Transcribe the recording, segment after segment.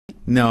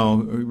No,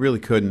 we really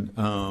couldn't.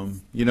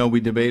 We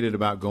debated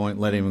about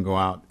letting him go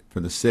out for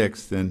the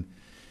sixth, and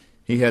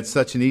he had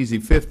such an easy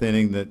fifth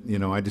inning that,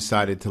 I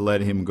decided to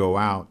let him go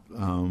out.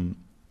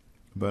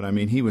 But,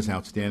 he was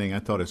outstanding. I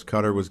thought his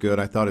cutter was good.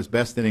 I thought his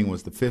best inning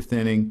was the fifth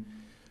inning.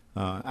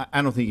 I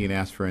don't think he can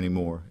ask for any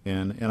more.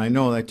 And I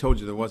know I told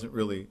you there wasn't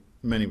really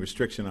many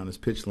restriction on his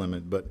pitch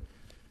limit, but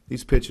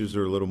these pitchers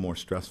are a little more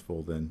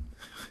stressful than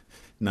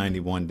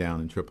 91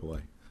 down in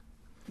AAA.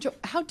 Joe,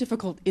 how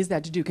difficult is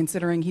that to do,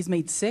 considering he's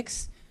made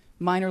 6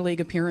 minor league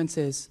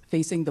appearances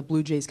facing the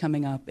Blue Jays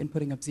coming up and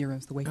putting up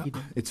zeros the way he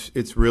did?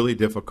 It's really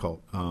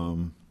difficult.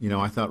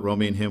 I thought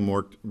Romy and him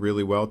worked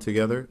really well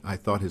together. I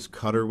thought his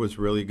cutter was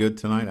really good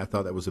tonight. I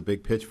thought that was a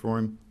big pitch for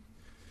him.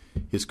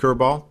 His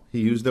curveball, he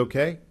used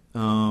okay.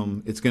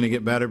 It's going to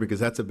get better because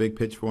that's a big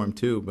pitch for him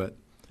too, but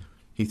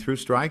he threw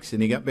strikes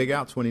and he got big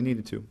outs when he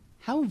needed to.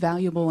 How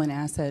valuable an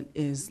asset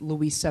is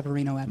Luis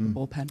Severino at the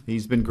bullpen?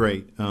 He's been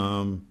great.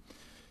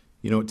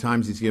 At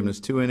times he's given us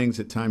 2 innings.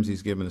 At times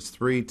he's given us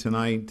 3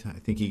 tonight. I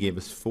think he gave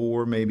us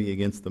 4 maybe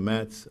against the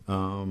Mets.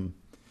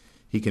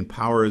 He can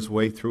power his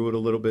way through it a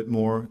little bit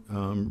more.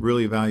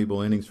 Really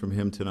valuable innings from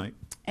him tonight.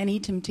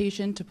 Any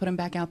temptation to put him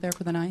back out there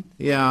for the 9th?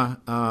 Yeah,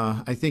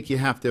 I think you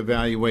have to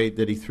evaluate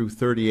that he threw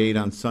 38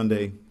 on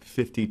Sunday,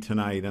 50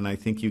 tonight, and I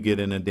think you get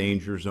in a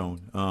danger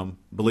zone.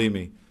 Believe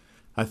me,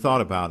 I thought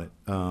about it,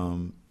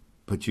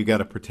 but you got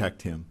to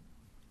protect him.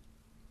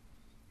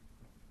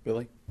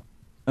 Billy?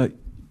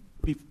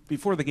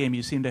 Before the game,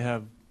 you seem to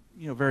have,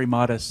 very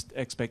modest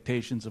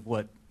expectations of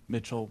what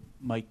Mitchell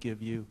might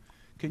give you.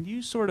 Can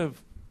you sort of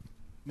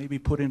maybe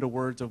put into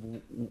words of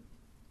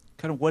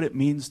kind of what it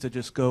means to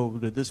just go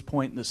to this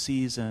point in the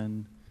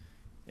season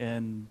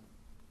and,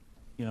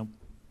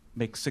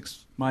 make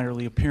 6 minor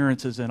league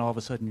appearances and all of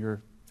a sudden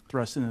you're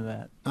thrust into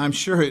that? I'm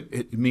sure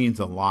it means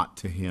a lot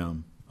to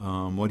him,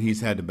 what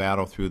he's had to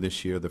battle through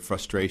this year, the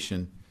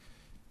frustration.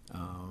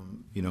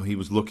 He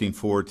was looking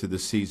forward to the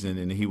season,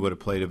 and he would have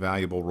played a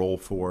valuable role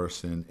for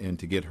us. And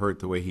to get hurt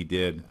the way he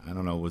did, I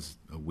don't know, it was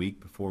a week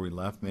before we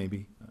left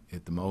maybe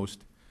at the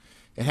most.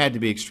 It had to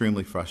be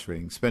extremely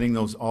frustrating. Spending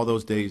all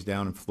those days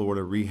down in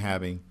Florida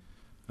rehabbing,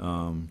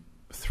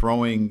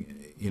 throwing,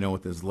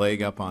 with his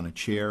leg up on a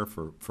chair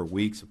for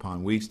weeks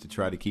upon weeks to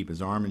try to keep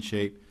his arm in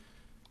shape.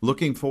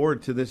 Looking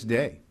forward to this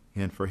day,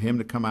 and for him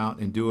to come out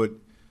and do it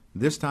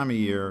this time of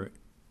year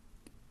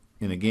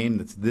in a game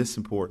that's this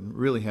important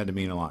really had to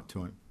mean a lot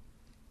to him.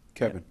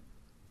 Kevin.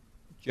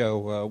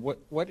 Joe,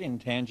 what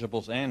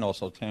intangibles and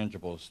also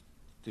tangibles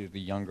do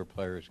the younger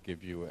players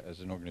give you as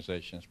an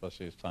organization,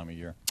 especially this time of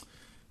year?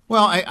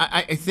 Well,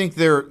 I think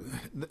their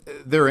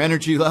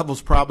energy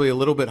level's probably a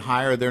little bit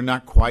higher. They're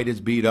not quite as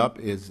beat up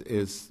as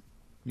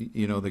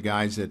the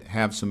guys that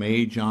have some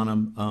age on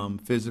them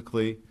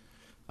physically.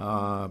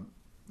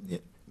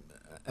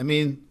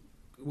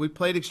 We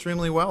played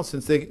extremely well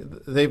since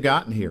they've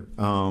gotten here.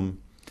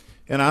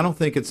 And I don't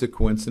think it's a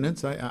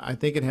coincidence. I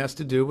think it has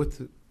to do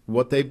with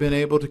what they've been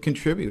able to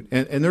contribute.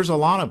 And there's a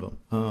lot of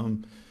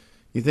them.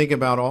 You think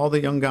about all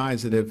the young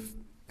guys that have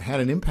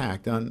had an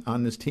impact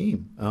on this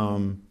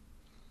team.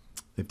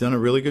 They've done a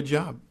really good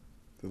job.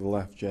 To the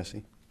left,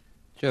 Jesse.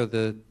 Joe,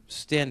 the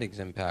standings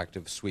impact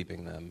of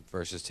sweeping them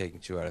versus taking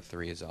 2 out of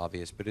 3 is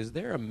obvious, but is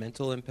there a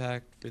mental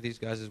impact for these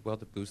guys as well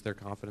to boost their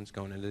confidence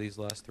going into these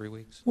last 3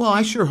 weeks? Well,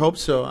 I sure hope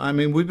so.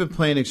 We've been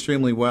playing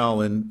extremely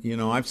well, and,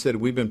 I've said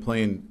we've been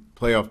playing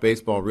playoff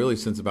baseball really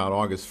since about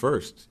August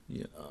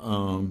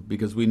 1st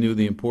because we knew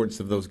the importance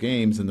of those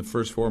games in the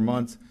first 4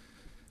 months.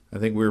 I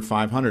think we were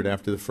 500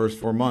 after the first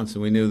 4 months,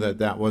 and we knew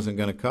that wasn't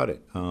going to cut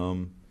it.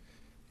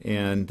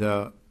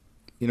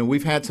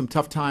 We've had some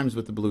tough times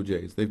with the Blue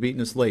Jays. They've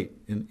beaten us late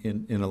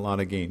in a lot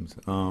of games.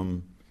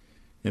 And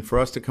for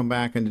us to come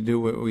back and to do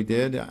what we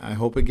did, I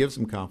hope it gives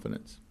them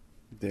confidence.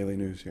 Daily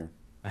News here.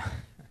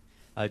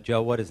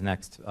 Joe, what is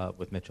next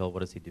with Mitchell? What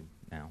does he do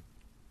now?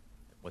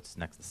 What's his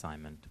next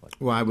assignment?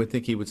 Well, I would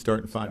think he would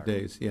start in 5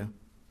 days, yeah.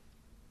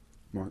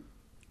 Mark?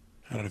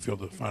 How did it feel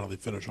to finally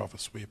finish off a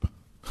sweep?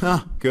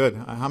 Good.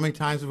 How many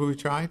times have we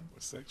tried?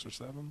 6 or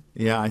 7?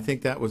 Yeah, I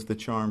think that was the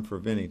charm for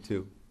Vinny,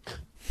 too.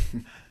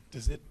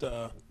 Does it?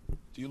 Do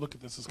you look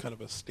at this as kind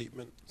of a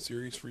statement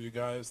series for you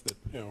guys that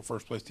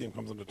first place team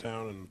comes into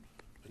town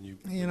and you?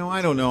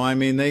 I don't know.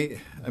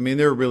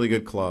 They're a really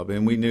good club,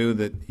 and we knew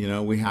that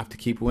we have to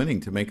keep winning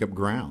to make up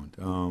ground.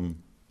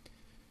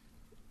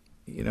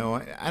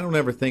 I don't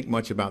ever think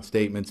much about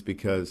statements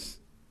because,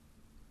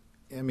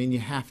 you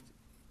have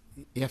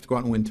to go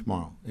out and win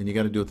tomorrow, and you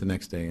got to do it the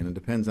next day, and it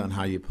depends on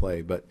how you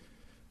play. But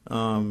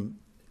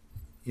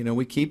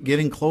we keep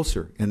getting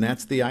closer, and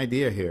that's the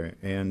idea here,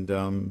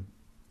 and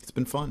it's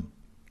been fun.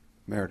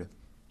 Meredith.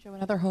 Joe,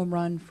 another home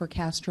run for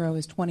Castro,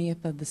 his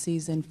 20th of the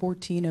season.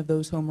 14 of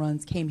those home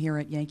runs came here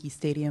at Yankee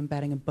Stadium,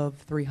 batting above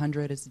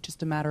 300. Is it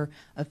just a matter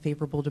of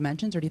favorable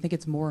dimensions, or do you think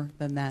it's more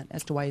than that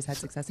as to why he's had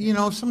success here?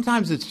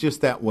 Sometimes it's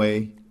just that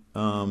way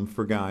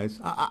for guys.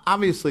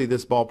 Obviously,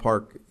 this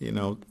ballpark,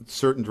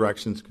 certain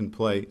directions can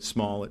play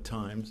small at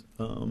times.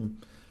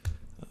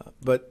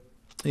 But,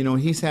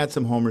 he's had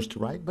some homers to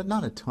right, but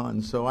not a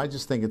ton. So I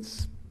just think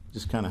it's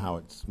just kind of how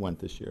it's went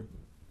this year.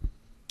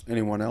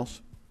 Anyone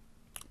else?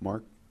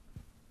 Mark?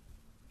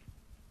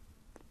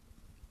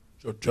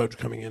 Joe Judge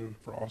coming in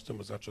for Austin,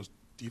 was that just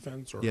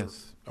defense? Or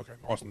Yes. Okay,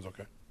 Austin's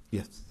okay.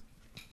 Yes.